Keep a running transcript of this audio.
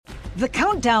The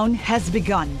countdown has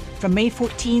begun. From May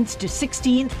 14th to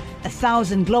 16th,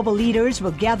 1,000 global leaders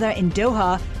will gather in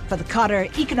Doha for the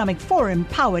Qatar Economic Forum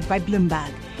powered by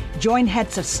Bloomberg. Join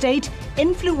heads of state,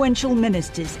 influential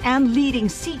ministers, and leading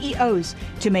CEOs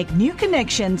to make new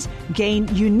connections,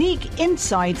 gain unique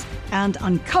insights, and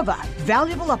uncover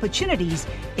valuable opportunities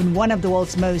in one of the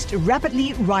world's most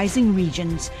rapidly rising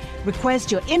regions.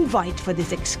 Request your invite for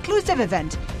this exclusive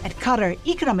event at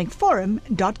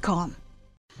QatarEconomicForum.com.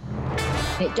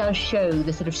 It does show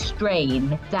the sort of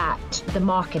strain that the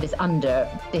market is under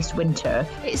this winter.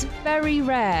 It's very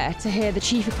rare to hear the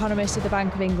chief economist of the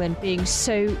Bank of England being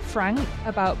so frank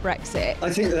about Brexit.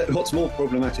 I think that what's more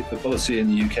problematic for policy in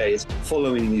the UK is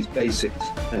following these basics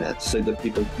so that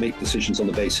people make decisions on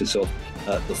the basis of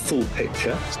the full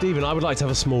picture. Stephen, I would like to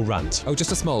have a small rant. Oh,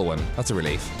 just a small one. That's a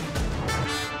relief.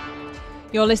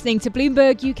 You're listening to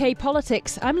Bloomberg UK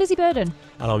Politics. I'm Lizzie Burden.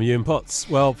 And I'm Ewan Potts.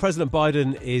 Well, President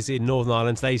Biden is in Northern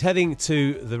Ireland today. He's heading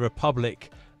to the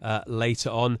Republic later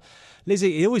on.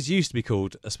 Lizzie, it always used to be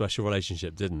called a special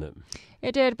relationship, didn't it?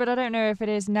 It did, but I don't know if it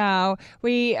is now.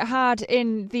 We had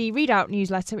in the Readout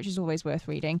newsletter, which is always worth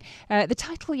reading, the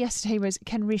title yesterday was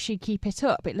Can Rishi Keep It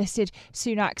Up? It listed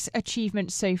Sunak's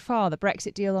achievements so far, the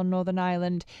Brexit deal on Northern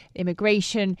Ireland,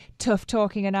 immigration, tough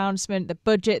talking announcement, the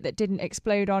budget that didn't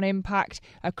explode on impact,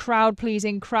 a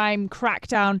crowd-pleasing crime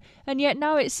crackdown, and yet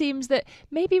now it seems that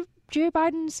maybe Joe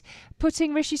Biden's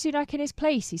putting Rishi Sunak in his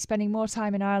place. He's spending more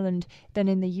time in Ireland than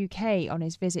in the UK on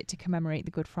his visit to commemorate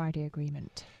the Good Friday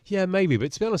Agreement. Yeah, maybe.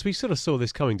 But to be honest, we sort of saw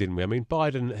this coming, didn't we? I mean,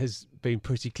 Biden has been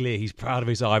pretty clear. He's proud of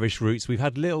his Irish roots. We've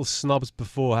had little snubs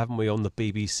before, haven't we, on the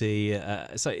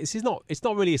BBC? So it's not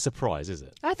really a surprise, is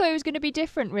it? I thought it was going to be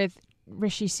different with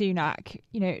Rishi Sunak,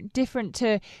 different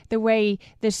to the way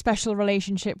the special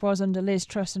relationship was under Liz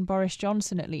Truss and Boris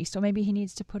Johnson, at least. Or maybe he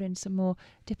needs to put in some more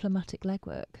diplomatic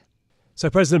legwork. So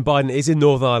President Biden is in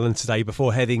Northern Ireland today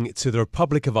before heading to the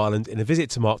Republic of Ireland in a visit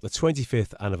to mark the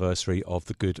 25th anniversary of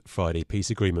the Good Friday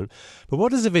Peace Agreement. But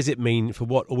what does a visit mean for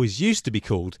what always used to be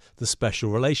called the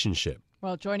special relationship?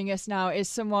 Well, joining us now is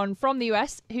someone from the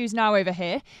US who's now over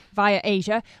here via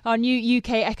Asia, our new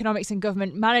UK Economics and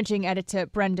Government Managing Editor,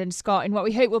 Brendan Scott, in what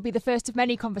we hope will be the first of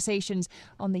many conversations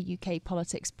on the UK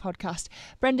Politics podcast.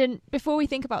 Brendan, before we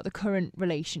think about the current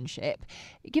relationship,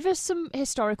 give us some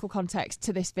historical context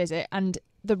to this visit and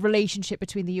the relationship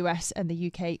between the US and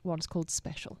the UK, once called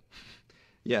special.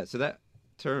 Yeah, so that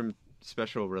term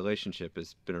special relationship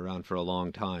has been around for a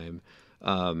long time.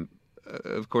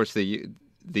 Of course, the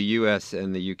US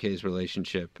and the UK's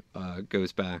relationship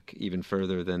goes back even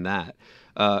further than that.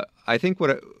 I think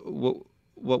what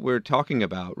we're talking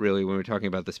about, really, when we're talking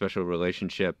about the special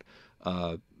relationship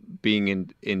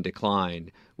being in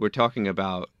decline, we're talking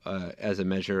about as a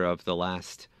measure of the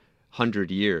last 100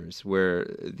 years, where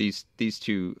these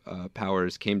two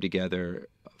powers came together,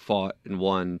 fought and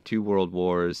won 2 world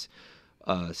wars,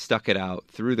 stuck it out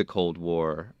through the Cold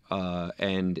War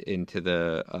and into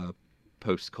the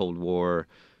post-Cold War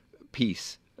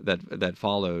peace that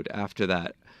followed after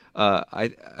that.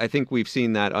 I think we've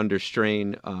seen that under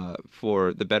strain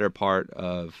for the better part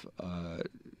of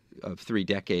 3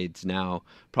 decades now,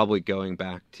 probably going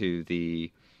back to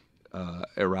the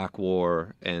Iraq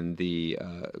War and the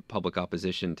public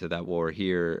opposition to that war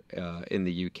here in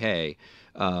the UK.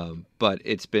 But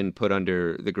it's been put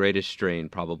under the greatest strain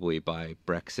probably by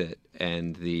Brexit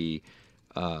and the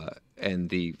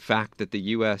fact that the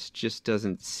U.S. just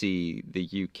doesn't see the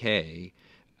U.K.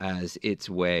 as its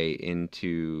way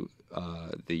into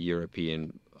the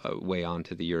European way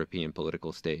onto the European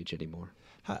political stage anymore.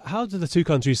 How do the two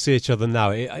countries see each other now?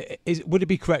 Would it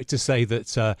be correct to say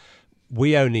that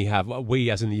we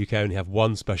as in the UK only have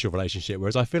one special relationship,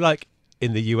 whereas I feel like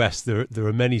in the US there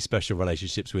are many special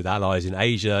relationships with allies in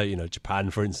Asia, Japan,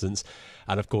 for instance,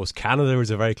 and of course Canada is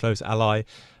a very close ally,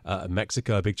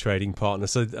 Mexico a big trading partner.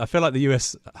 So I feel like the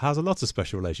US has a lot of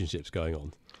special relationships going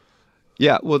on.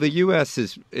 Yeah, well, the U.S.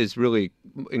 is really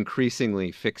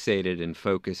increasingly fixated and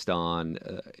focused on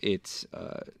its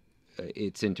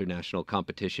international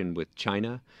competition with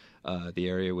China, the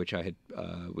area which I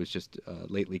was just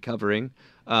lately covering,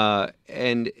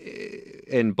 and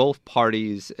both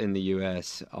parties in the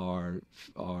U.S. are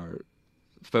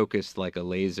focused like a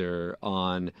laser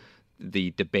on the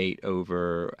debate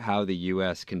over how the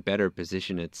U.S. can better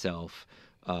position itself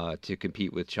to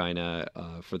compete with China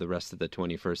for the rest of the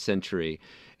 21st century.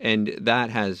 And that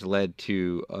has led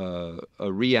to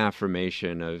a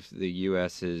reaffirmation of the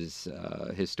U.S.'s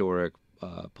historic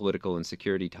political and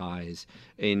security ties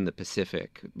in the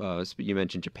Pacific. You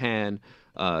mentioned Japan.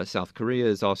 South Korea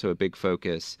is also a big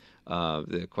focus.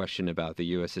 The question about the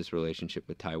U.S.'s relationship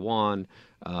with Taiwan.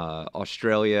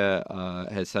 Australia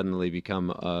has suddenly become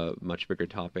a much bigger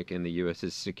topic in the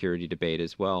U.S.'s security debate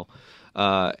as well.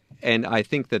 And I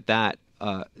think that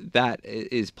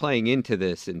is playing into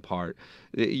this in part.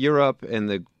 Europe and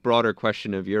the broader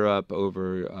question of Europe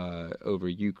over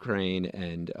Ukraine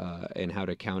and how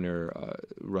to counter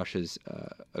Russia's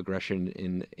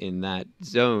aggression in that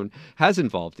zone has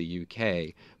involved the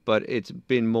UK, but it's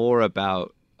been more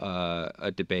about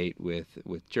a debate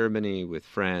with Germany, with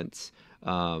France.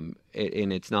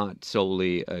 And it's not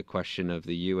solely a question of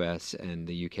the U.S. and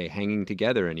the UK hanging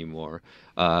together anymore,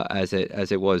 as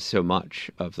it was so much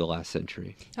of the last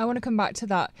century. I want to come back to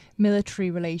that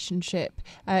military relationship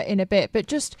in a bit, but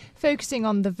just focusing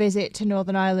on the visit to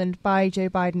Northern Ireland by Joe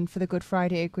Biden for the Good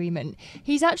Friday Agreement.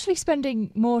 He's actually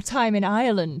spending more time in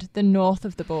Ireland than north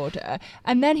of the border,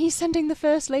 and then he's sending the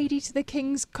First Lady to the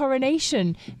King's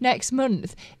coronation next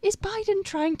month. Is Biden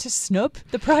trying to snub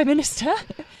the Prime Minister?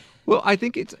 Well, I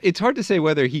think it's hard to say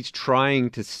whether he's trying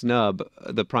to snub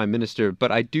the Prime Minister,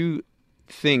 but I do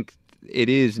think it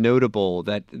is notable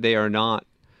that they are not,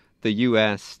 the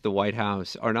U.S., the White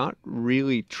House, are not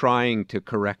really trying to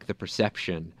correct the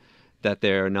perception that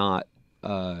they're not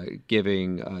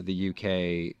giving the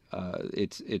UK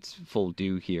its full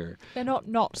due here. They're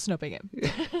not snubbing him.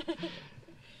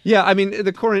 Yeah, I mean,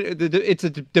 it's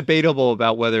debatable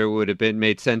about whether it would have been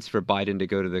made sense for Biden to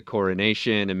go to the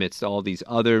coronation amidst all these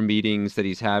other meetings that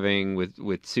he's having with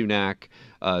Sunak,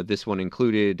 this one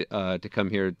included, to come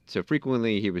here so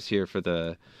frequently. He was here for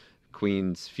the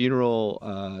Queen's funeral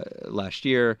last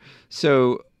year.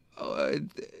 So,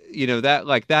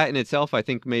 that in itself, I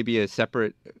think, may be a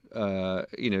separate,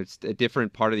 it's a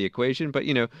different part of the equation. But,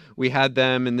 we had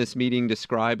them in this meeting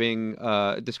describing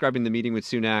the meeting with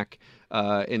Sunak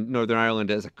in Northern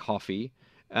Ireland as a coffee,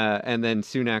 and then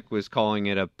Sunak was calling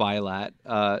it a bilat.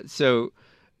 So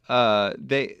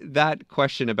that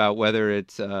question about whether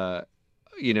it's about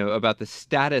the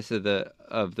status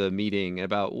of the meeting,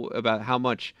 about how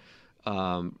much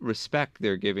respect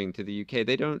they're giving to the UK,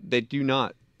 they do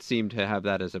not seem to have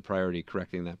that as a priority,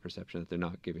 correcting that perception that they're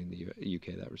not giving the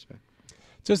UK that respect.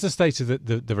 Does the state of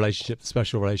the relationship, the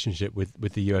special relationship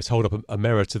with the US, hold up a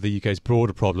mirror to the UK's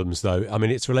broader problems, though? I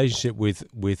mean, its relationship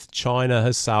with China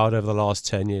has soured over the last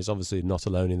 10 years, obviously not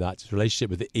alone in that. Its relationship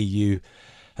with the EU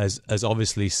has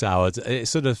obviously soured. It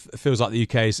sort of feels like the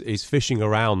UK is fishing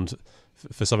around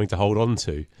for something to hold on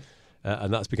to.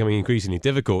 And that's becoming increasingly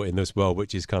difficult in this world,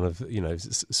 which is kind of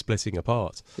splitting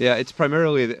apart. Yeah, it's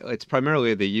primarily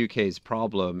the UK's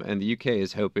problem, and the UK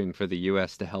is hoping for the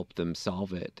US to help them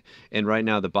solve it. And right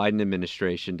now, the Biden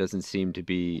administration doesn't seem to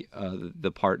be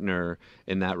the partner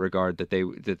in that regard that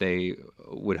they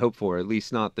would hope for. At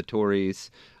least not the Tories.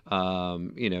 At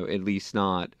least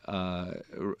not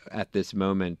at this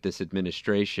moment. This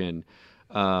administration.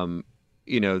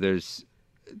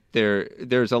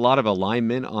 There's a lot of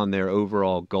alignment on their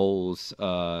overall goals,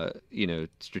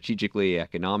 strategically,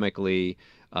 economically,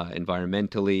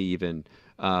 environmentally, even.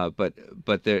 But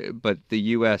the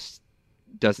U.S.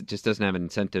 doesn't have an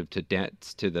incentive to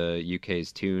dance to the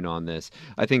UK's tune on this.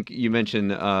 I think you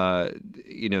mentioned,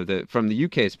 from the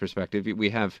UK's perspective, we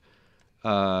have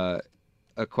a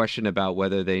question about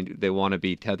whether they want to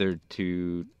be tethered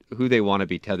to. Who they want to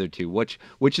be tethered to, which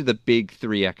of the big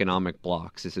three economic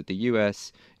blocks? Is it the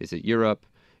U.S.? Is it Europe?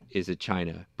 Is it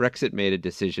China? Brexit made a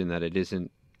decision that it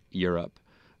isn't Europe.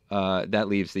 That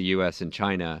leaves the U.S. and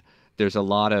China. There's a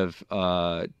lot of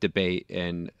debate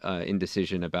and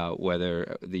indecision about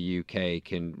whether the U.K.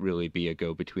 can really be a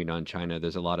go-between on China.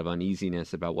 There's a lot of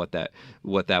uneasiness about what that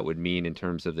would mean in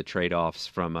terms of the trade-offs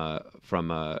from the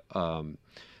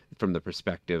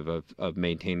perspective of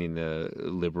maintaining the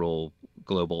liberal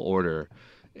global order.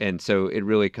 And so it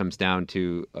really comes down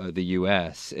to the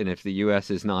U.S. And if the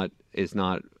U.S. is not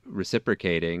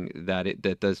reciprocating,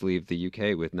 that does leave the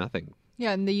U.K. with nothing.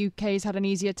 Yeah, and the UK's had an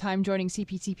easier time joining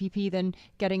CPTPP than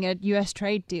getting a US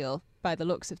trade deal, by the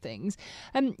looks of things.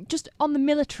 Just on the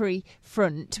military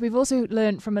front, we've also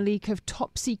learned from a leak of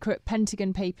top-secret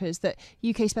Pentagon papers that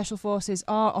UK Special Forces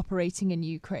are operating in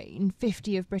Ukraine,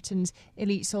 50 of Britain's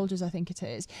elite soldiers, I think it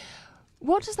is.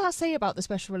 What does that say about the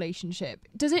special relationship?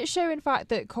 Does it show, in fact,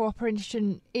 that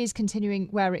cooperation is continuing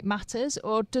where it matters,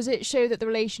 or does it show that the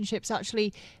relationship's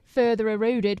actually further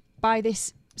eroded by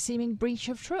this seeming breach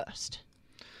of trust?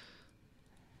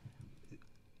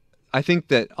 I think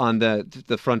that on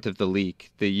the front of the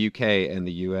leak, the UK and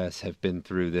the US have been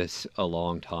through this a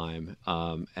long time,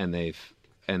 and they've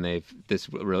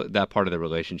that part of the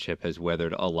relationship has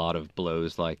weathered a lot of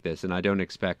blows like this, and I don't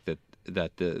expect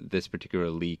that this particular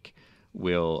leak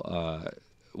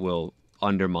will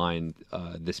undermine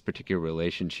this particular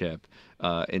relationship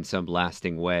in some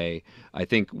lasting way. I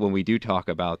think when we do talk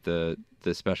about the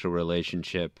special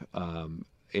relationship,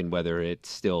 in whether it's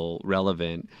still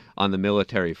relevant on the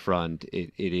military front,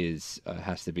 it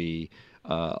has to be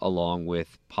along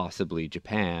with possibly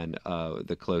Japan,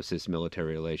 the closest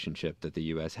military relationship that the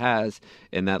U.S. has,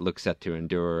 and that looks set to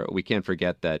endure. We can't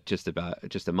forget that just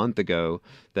a month ago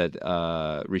that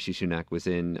Rishi Sunak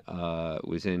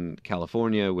was in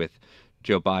California with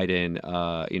Joe Biden,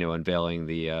 unveiling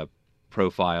the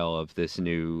profile of this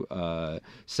new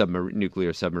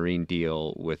nuclear submarine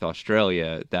deal with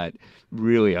Australia. That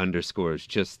really underscores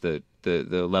just the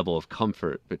level of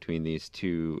comfort between these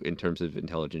two in terms of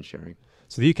intelligence sharing.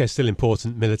 So the UK is still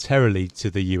important militarily to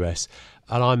the US,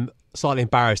 and I'm slightly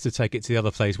embarrassed to take it to the other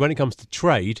place. When it comes to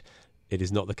trade, it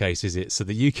is not the case, is it? So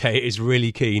the UK is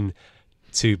really keen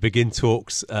to begin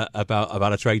talks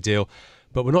about a trade deal,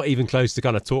 but we're not even close to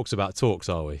kind of talks about talks,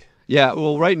 are we? Yeah,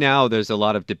 well, right now there's a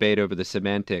lot of debate over the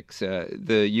semantics.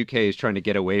 The UK is trying to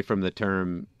get away from the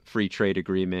term free trade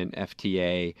agreement,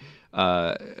 FTA.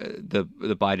 The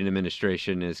Biden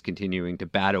administration is continuing to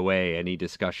bat away any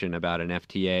discussion about an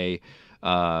FTA.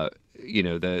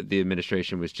 The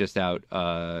administration was just out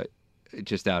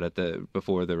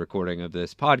before the recording of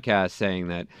this podcast saying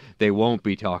that they won't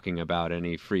be talking about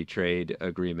any free trade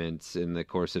agreements in the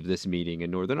course of this meeting in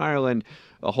Northern Ireland,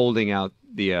 holding out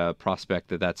the prospect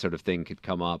that sort of thing could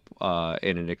come up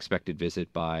in an expected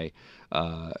visit by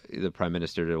the Prime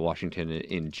Minister to Washington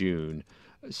in June.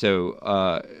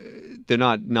 So they're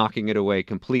not knocking it away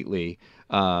completely,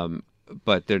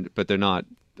 but they're not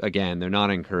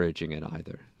encouraging it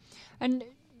either. And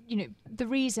the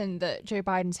reason that Joe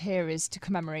Biden's here is to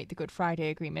commemorate the Good Friday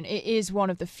Agreement. It is one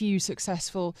of the few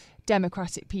successful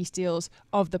democratic peace deals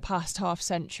of the past half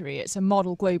century. It's a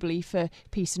model globally for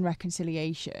peace and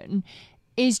reconciliation.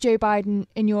 Is Joe Biden,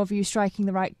 in your view, striking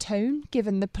the right tone,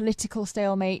 given the political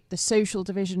stalemate, the social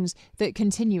divisions that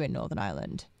continue in Northern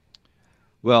Ireland?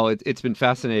 Well, it's been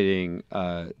fascinating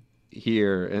being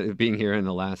here in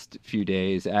the last few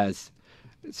days as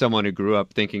someone who grew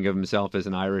up thinking of himself as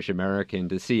an Irish American,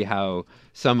 to see how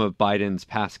some of Biden's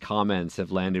past comments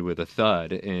have landed with a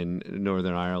thud in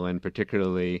Northern Ireland,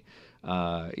 particularly,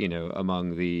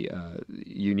 among the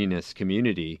unionist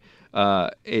community.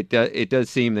 It does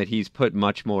seem that he's put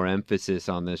much more emphasis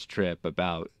on this trip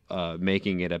about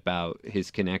making it about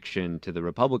his connection to the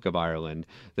Republic of Ireland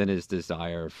than his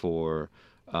desire for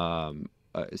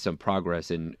some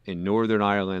progress in Northern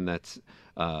Ireland. That's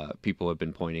people have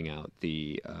been pointing out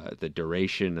the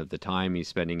duration of the time he's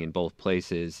spending in both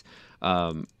places.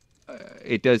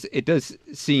 It does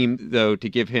seem, though, to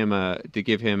give him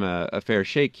a fair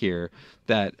shake here,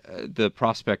 that the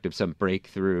prospect of some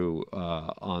breakthrough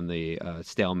on the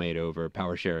stalemate over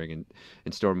power sharing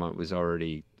in Stormont was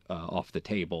already off the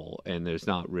table, and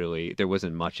there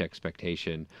wasn't much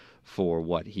expectation for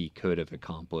what he could have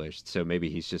accomplished. So maybe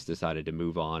he's just decided to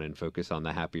move on and focus on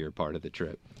the happier part of the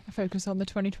trip. Focus on the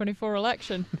 2024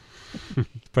 election.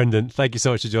 Brendan, thank you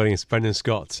so much for joining us. Brendan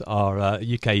Scott, our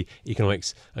UK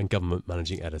Economics and Government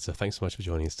Managing Editor. Thanks so much for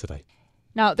joining us today.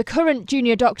 Now, the current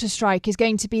junior doctor strike is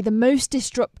going to be the most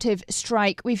disruptive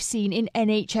strike we've seen in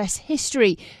NHS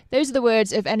history. Those are the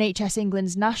words of NHS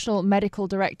England's National Medical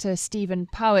Director, Stephen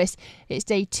Powis. It's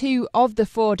day 2 of the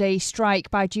 4-day strike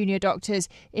by junior doctors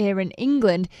here in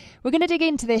England. We're going to dig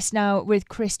into this now with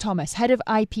Chris Thomas, head of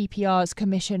IPPR's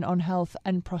Commission on Health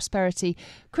and Prosperity.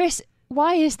 Chris,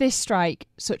 why is this strike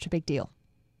such a big deal?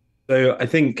 So I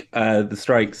think the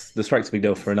strike's a big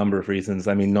deal for a number of reasons.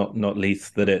 I mean, not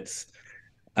least that it's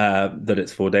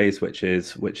 4 days, which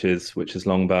is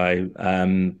long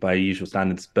by usual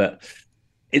standards, but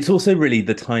it's also really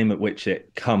the time at which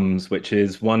it comes, which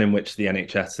is one in which the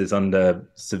NHS is under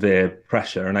severe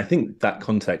pressure. And I think that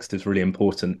context is really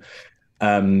important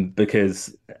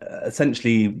because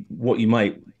essentially what you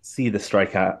might see the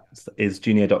strike at is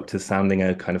junior doctors sounding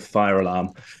a kind of fire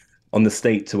alarm on the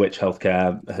state to which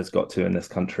healthcare has got to in this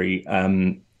country.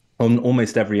 On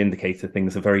almost every indicator,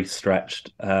 things are very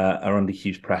stretched, are under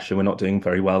huge pressure. We're not doing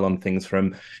very well on things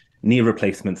from knee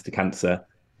replacements to cancer.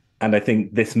 And I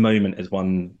think this moment is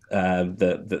one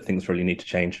that things really need to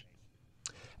change.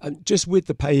 And just with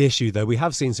the pay issue, though, we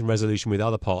have seen some resolution with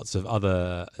other parts of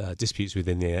other disputes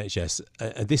within the NHS.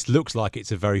 And this looks like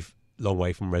it's a very long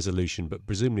way from resolution, but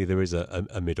presumably there is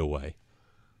a middle way.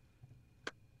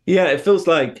 Yeah, it feels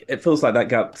like that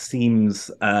gap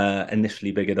seems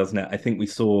initially bigger, doesn't it? I think we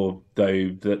saw, though,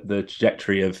 that the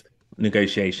trajectory of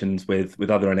negotiations with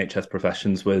other NHS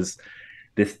professions was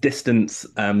this distance,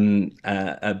 but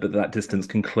that distance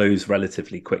can close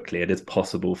relatively quickly. It is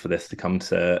possible for this to come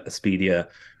to a speedier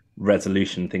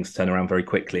resolution, things turn around very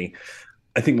quickly.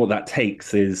 I think what that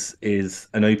takes is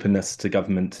an openness to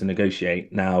government to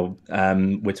negotiate. Now,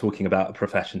 we're talking about a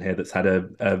profession here that's had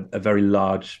a very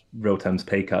large real terms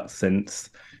pay cut since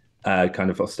kind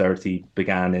of austerity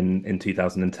began in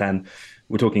 2010.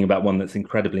 We're talking about one that's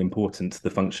incredibly important to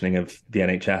the functioning of the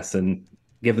NHS. And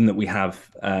given that we have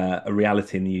a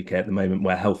reality in the UK at the moment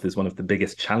where health is one of the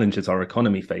biggest challenges our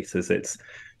economy faces, it's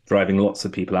driving lots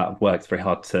of people out of work. It's very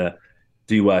hard to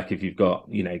do work if you've got,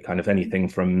 kind of anything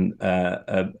from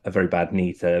a very bad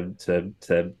knee to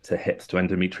hips to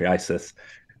endometriosis.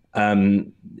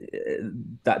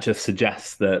 That just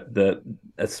suggests that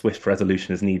a swift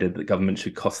resolution is needed, that government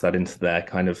should cost that into their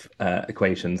kind of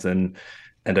equations and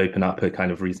open up a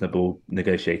kind of reasonable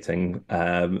negotiating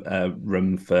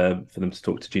room for them to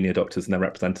talk to junior doctors and their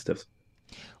representatives.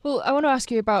 Well, I want to ask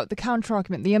you about the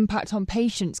counter-argument, the impact on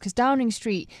patients, because Downing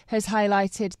Street has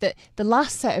highlighted that the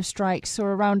last set of strikes saw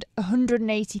around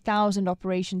 180,000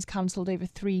 operations cancelled over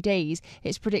 3 days.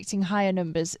 It's predicting higher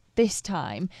numbers this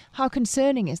time. How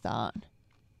concerning is that?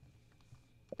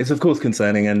 It's of course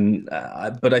concerning, and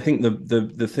but I think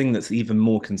the thing that's even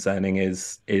more concerning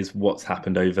is what's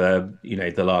happened over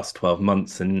the last 12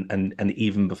 months and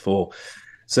even before.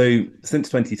 So since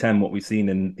 2010, what we've seen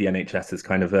in the NHS is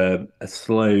kind of a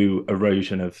slow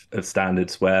erosion of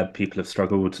standards where people have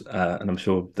struggled, and I'm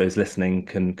sure those listening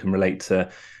can relate to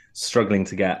struggling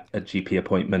to get a GP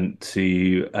appointment,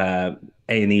 to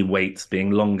A&E waits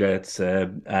being longer, to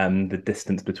the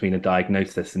distance between a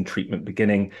diagnosis and treatment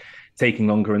beginning taking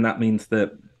longer. And that means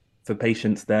that for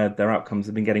patients, their outcomes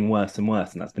have been getting worse and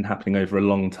worse, and that's been happening over a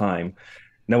long time.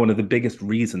 Now, one of the biggest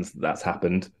reasons that that's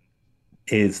happened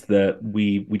is that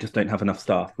we just don't have enough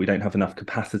staff. We don't have enough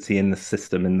capacity in the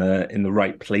system in the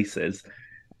right places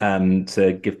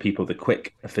to give people the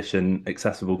quick, efficient,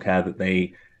 accessible care that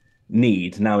they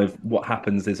need. Now, if what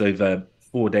happens is over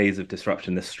 4 days of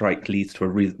disruption, the strike leads to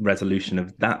a resolution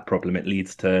of that problem. It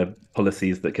leads to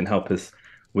policies that can help us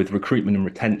with recruitment and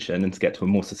retention and to get to a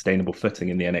more sustainable footing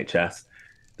in the NHS.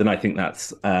 Then I think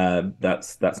that's an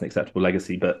acceptable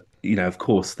legacy. But of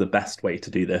course, the best way to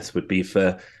do this would be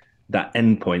for that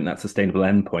endpoint, that sustainable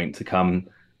endpoint, to come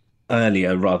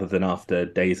earlier rather than after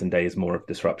days and days more of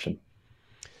disruption.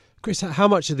 Chris, how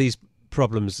much of these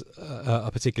problems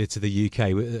are particular to the UK?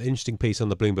 An interesting piece on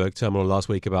the Bloomberg Terminal last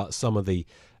week about some of the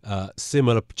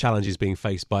similar challenges being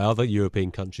faced by other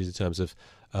European countries in terms of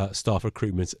staff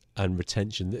recruitment and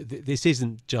retention. This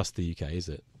isn't just the UK, is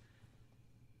it?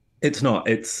 It's not.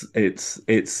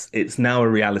 It's now a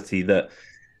reality that,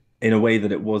 in a way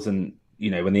that it wasn't,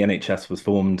 when the NHS was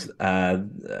formed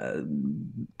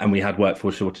and we had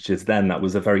workforce shortages then, that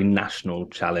was a very national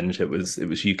challenge. It was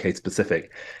UK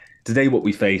specific. Today, what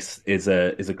we face is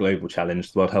a global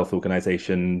challenge. The World Health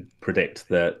Organization predict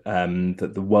that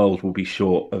that the world will be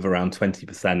short of around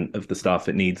 20% of the staff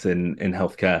it needs in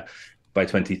healthcare by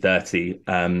 2030.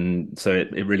 So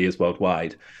it really is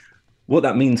worldwide. What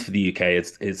that means for the UK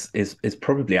is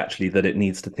probably actually that it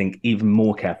needs to think even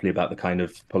more carefully about the kind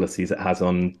of policies it has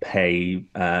on pay,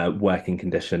 working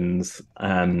conditions,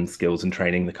 skills and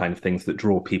training, the kind of things that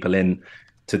draw people in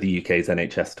to the UK's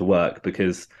NHS to work,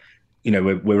 because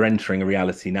we're entering a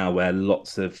reality now where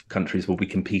lots of countries will be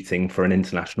competing for an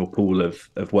international pool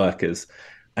of workers.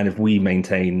 And if we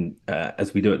maintain,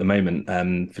 as we do at the moment,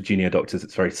 for junior doctors,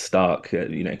 it's very stark,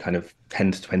 kind of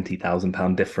 £10,000 to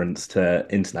 £20,000 difference to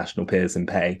international peers in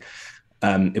pay.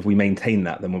 If we maintain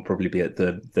that, then we'll probably be at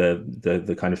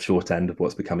the kind of short end of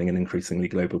what's becoming an increasingly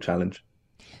global challenge.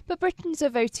 But Britons are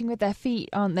voting with their feet,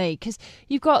 aren't they? Because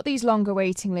you've got these longer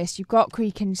waiting lists, you've got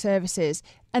creaking services,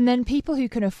 and then people who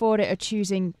can afford it are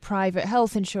choosing private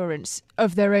health insurance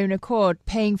of their own accord,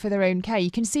 paying for their own care.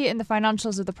 You can see it in the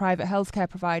financials of the private healthcare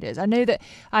providers. I know that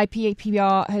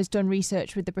IPAPR has done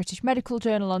research with the British Medical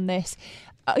Journal on this.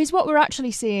 Is what we're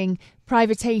actually seeing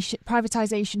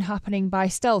privatisation happening by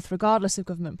stealth, regardless of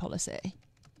government policy?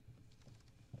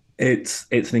 It's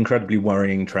an incredibly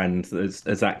worrying trend.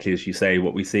 Exactly as you say,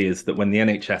 what we see is that when the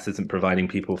NHS isn't providing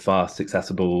people fast,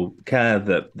 accessible care,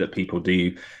 that people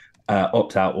do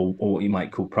opt out or what you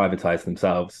might call privatise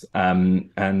themselves.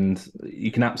 And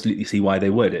you can absolutely see why they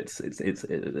would.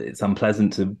 It's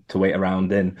unpleasant to wait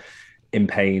around in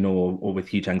pain or with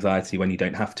huge anxiety when you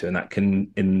don't have to. And that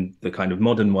can, in the kind of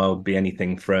modern world, be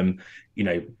anything from,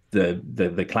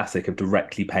 the classic of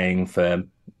directly paying for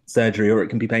surgery, or it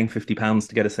can be paying £50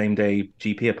 to get a same-day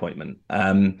GP appointment.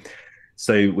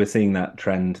 So we're seeing that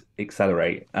trend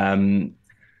accelerate.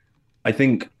 I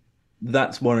think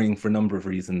that's worrying for a number of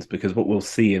reasons, because what we'll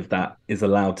see if that is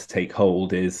allowed to take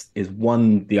hold is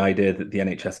one, the idea that the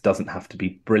NHS doesn't have to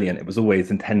be brilliant. It was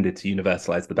always intended to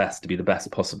universalise the best, to be the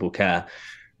best possible care.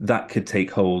 That could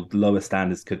take hold, lower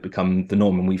standards could become the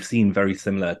norm. And we've seen very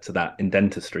similar to that in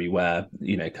dentistry, where,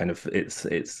 you know, kind of it's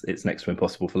next to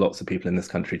impossible for lots of people in this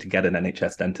country to get an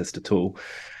NHS dentist at all.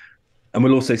 And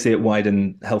we'll also see it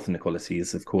widen health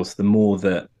inequalities. Of course, the more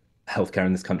that healthcare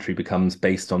in this country becomes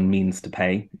based on means to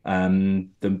pay,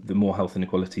 the more health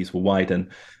inequalities will widen.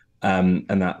 And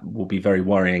that will be very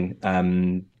worrying,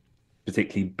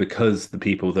 particularly because the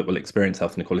people that will experience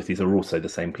health inequalities are also the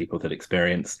same people that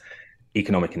experience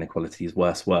economic inequalities,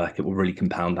 worse work. It will really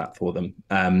compound that for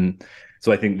them.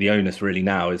 So I think the onus really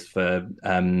now is for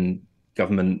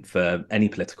government, for any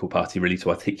political party, really to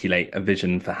articulate a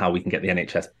vision for how we can get the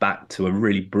NHS back to a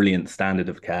really brilliant standard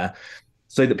of care,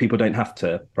 so that people don't have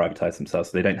to privatise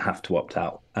themselves, so they don't have to opt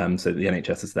out, so that the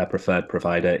NHS is their preferred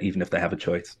provider, even if they have a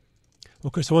choice.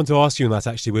 Well, Chris, I want to ask you on that,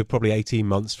 actually. We're probably 18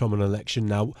 months from an election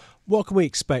now. What can we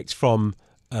expect from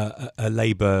a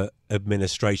Labour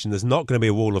administration? There's not going to be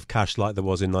a wall of cash like there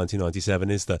was in 1997,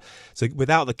 is there? So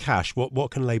without the cash,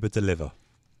 what can Labour deliver?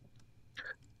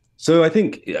 So I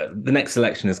think the next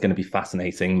election is going to be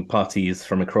fascinating. Parties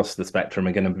from across the spectrum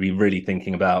are going to be really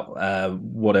thinking about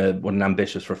what an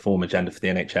ambitious reform agenda for the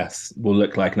NHS will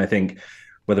look like. And I think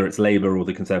whether it's Labour or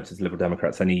the Conservatives, Liberal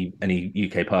Democrats, any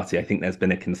UK party, I think there's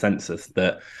been a consensus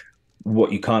that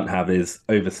what you can't have is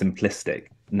oversimplistic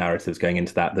narratives going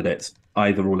into that it's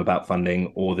either all about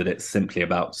funding or that it's simply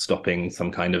about stopping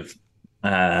some kind of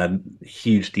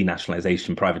huge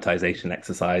denationalization, privatization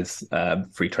exercise,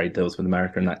 free trade deals with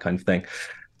America and that kind of thing.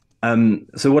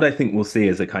 So what I think we'll see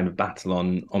is a kind of battle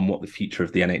on what the future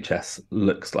of the NHS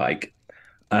looks like.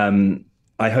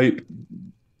 I hope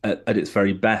at its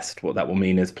very best, what that will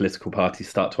mean is political parties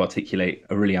start to articulate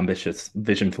a really ambitious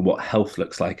vision for what health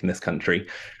looks like in this country.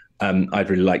 I'd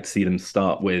really like to see them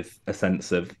start with a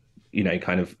sense of, you know,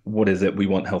 kind of what is it we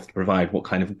want health to provide? What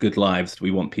kind of good lives do we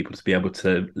want people to be able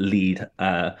to lead?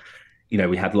 You know,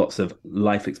 we had lots of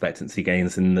life expectancy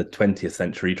gains in the 20th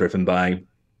century driven by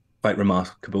quite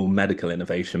remarkable medical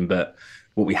innovation. But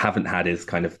what we haven't had is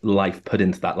kind of life put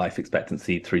into that life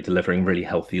expectancy through delivering really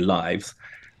healthy lives.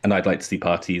 And I'd like to see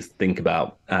parties think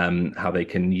about how they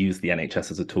can use the NHS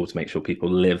as a tool to make sure people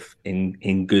live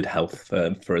in good health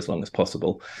for as long as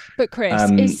possible. But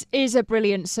Chris, is a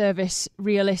brilliant service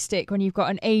realistic when you've got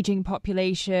an ageing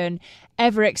population,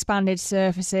 ever-expanded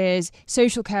services,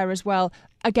 social care as well,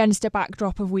 against a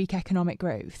backdrop of weak economic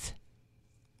growth?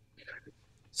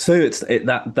 So that's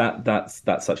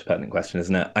such a pertinent question,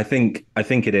 isn't it? I think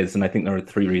it is, and I think there are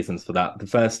three reasons for that. The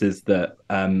first is that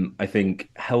I think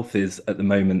health is at the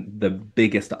moment the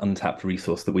biggest untapped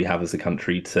resource that we have as a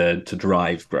country to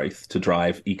drive growth, to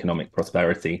drive economic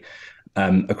prosperity.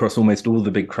 Across almost all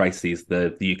the big crises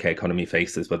the UK economy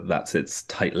faces, whether that's its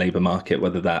tight labour market,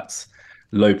 whether that's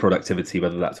low productivity,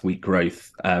 whether that's weak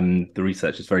growth, the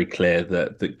research is very clear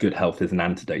that good health is an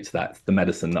antidote to that. It's the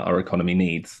medicine that our economy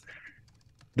needs.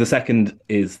 The second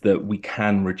is that we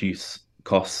can reduce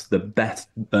costs. The best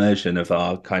version of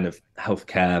our kind of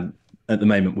healthcare at the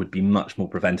moment would be much more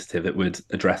preventative. It would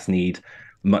address need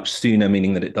much sooner,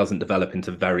 meaning that it doesn't develop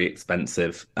into very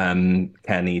expensive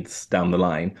care needs down the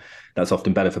line. That's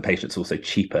often better for patients, also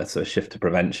cheaper. So a shift to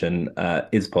prevention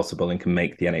is possible and can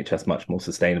make the NHS much more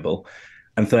sustainable.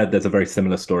 And third, there's a very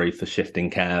similar story for shifting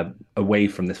care away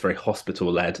from this very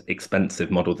hospital-led, expensive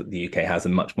model that the UK has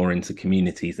and much more into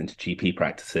communities, into GP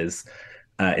practices,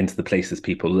 into the places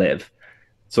people live.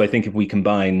 So I think if we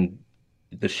combine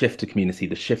the shift to community,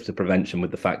 the shift to prevention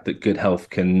with the fact that good health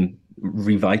can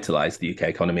revitalise the UK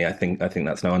economy, I think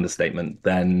that's no understatement,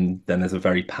 then there's a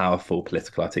very powerful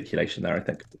political articulation there, I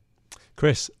think.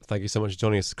 Chris, thank you so much for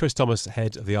joining us. Chris Thomas,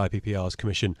 head of the IPPR's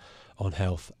Commission on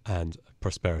Health and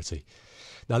Prosperity.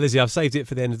 Now, Lizzie, I've saved it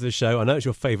for the end of the show. I know it's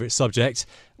your favourite subject.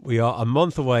 We are a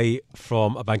month away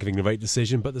from a Bank of England rate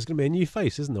decision, but there's going to be a new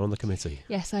face, isn't there, on the committee?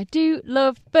 Yes, I do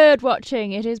love bird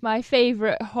watching. It is my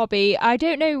favourite hobby. I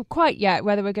don't know quite yet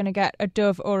whether we're going to get a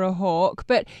dove or a hawk,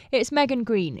 but it's Megan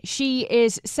Green. She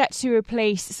is set to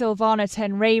replace Silvana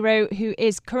Tenreiro, who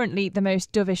is currently the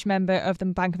most dovish member of the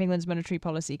Bank of England's Monetary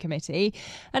Policy Committee.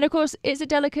 And of course, it's a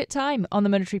delicate time on the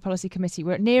Monetary Policy Committee.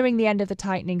 We're nearing the end of the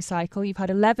tightening cycle. You've had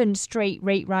 11 straight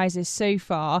rate rises so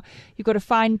far. You've got a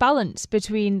fine balance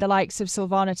between the likes of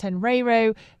Silvana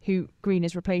Tenreiro, who Green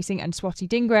is replacing, and Swati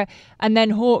Dhingra, and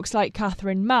then hawks like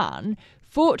Catherine Mann.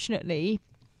 Fortunately,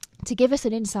 To give us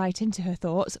an insight into her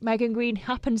thoughts, Megan Greene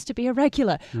happens to be a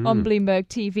regular on Bloomberg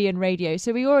TV and radio,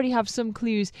 so we already have some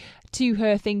clues to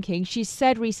her thinking. She's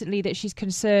said recently that she's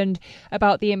concerned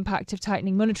about the impact of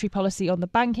tightening monetary policy on the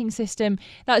banking system.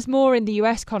 That's more in the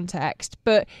US context,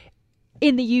 but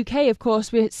in the UK, of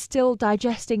course, we're still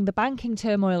digesting the banking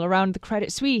turmoil around the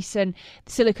Credit Suisse and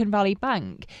Silicon Valley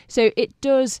Bank. So it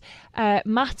does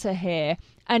matter here.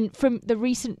 And from the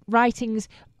recent writings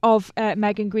of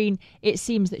Megan Greene, it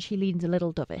seems that she leans a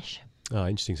little dovish. Oh,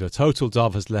 interesting. So a total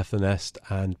dove has left the nest,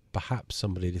 and perhaps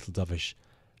somebody a little dovish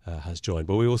has joined.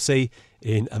 But we will see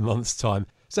in a month's time.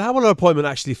 So how will her appointment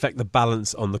actually affect the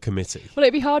balance on the committee? Well,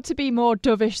 it'd be hard to be more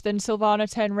dovish than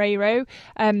Silvana Tenreiro.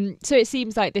 So it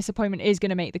seems like this appointment is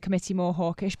going to make the committee more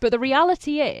hawkish. But the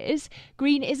reality is,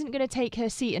 Greene isn't going to take her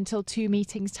seat until 2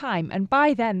 meetings' time. And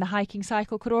by then, the hiking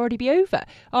cycle could already be over.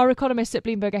 Our economists at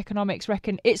Bloomberg Economics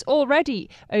reckon it's already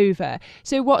over.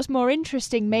 So what's more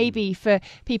interesting, maybe for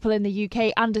people in the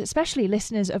UK, and especially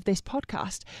listeners of this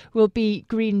podcast, will be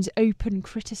Greene's open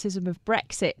criticism of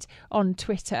Brexit on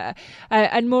Twitter.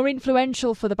 And more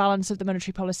influential for the balance of the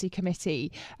Monetary Policy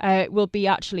Committee will be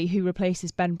actually who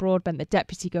replaces Ben Broadbent, the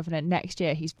Deputy Governor, next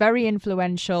year. He's very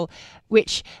influential,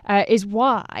 which is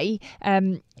why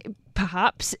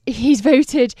perhaps he's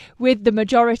voted with the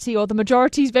majority, or the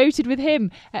majority's voted with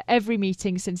him at every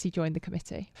meeting since he joined the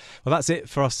committee. Well, that's it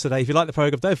for us today. If you like the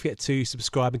programme, don't forget to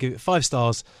subscribe and give it 5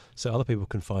 stars so other people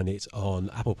can find it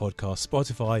on Apple Podcasts,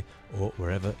 Spotify, or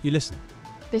wherever you listen.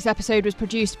 This episode was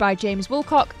produced by James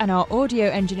Woolcock and our audio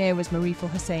engineer was Marifal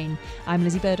Hussain. I'm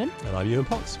Lizzie Burden. And I'm Ewan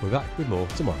Potts. We're back with more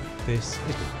tomorrow. This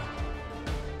is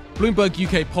Bloomberg.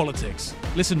 Bloomberg UK Politics.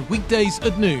 Listen weekdays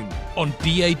at noon on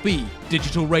DAB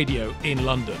Digital Radio in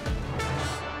London.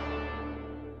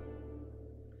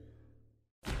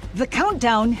 The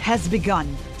countdown has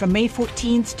begun. From May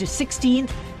 14th to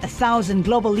 16th, 1,000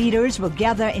 global leaders will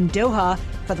gather in Doha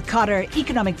for the Qatar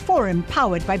Economic Forum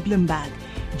powered by Bloomberg.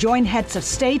 Join heads of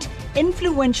state,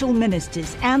 influential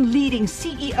ministers, and leading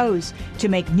CEOs to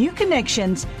make new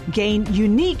connections, gain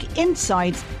unique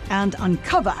insights, and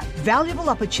uncover valuable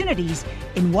opportunities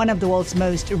in one of the world's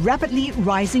most rapidly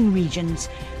rising regions.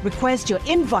 Request your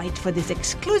invite for this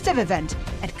exclusive event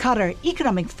at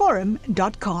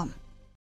QatarEconomicForum.com.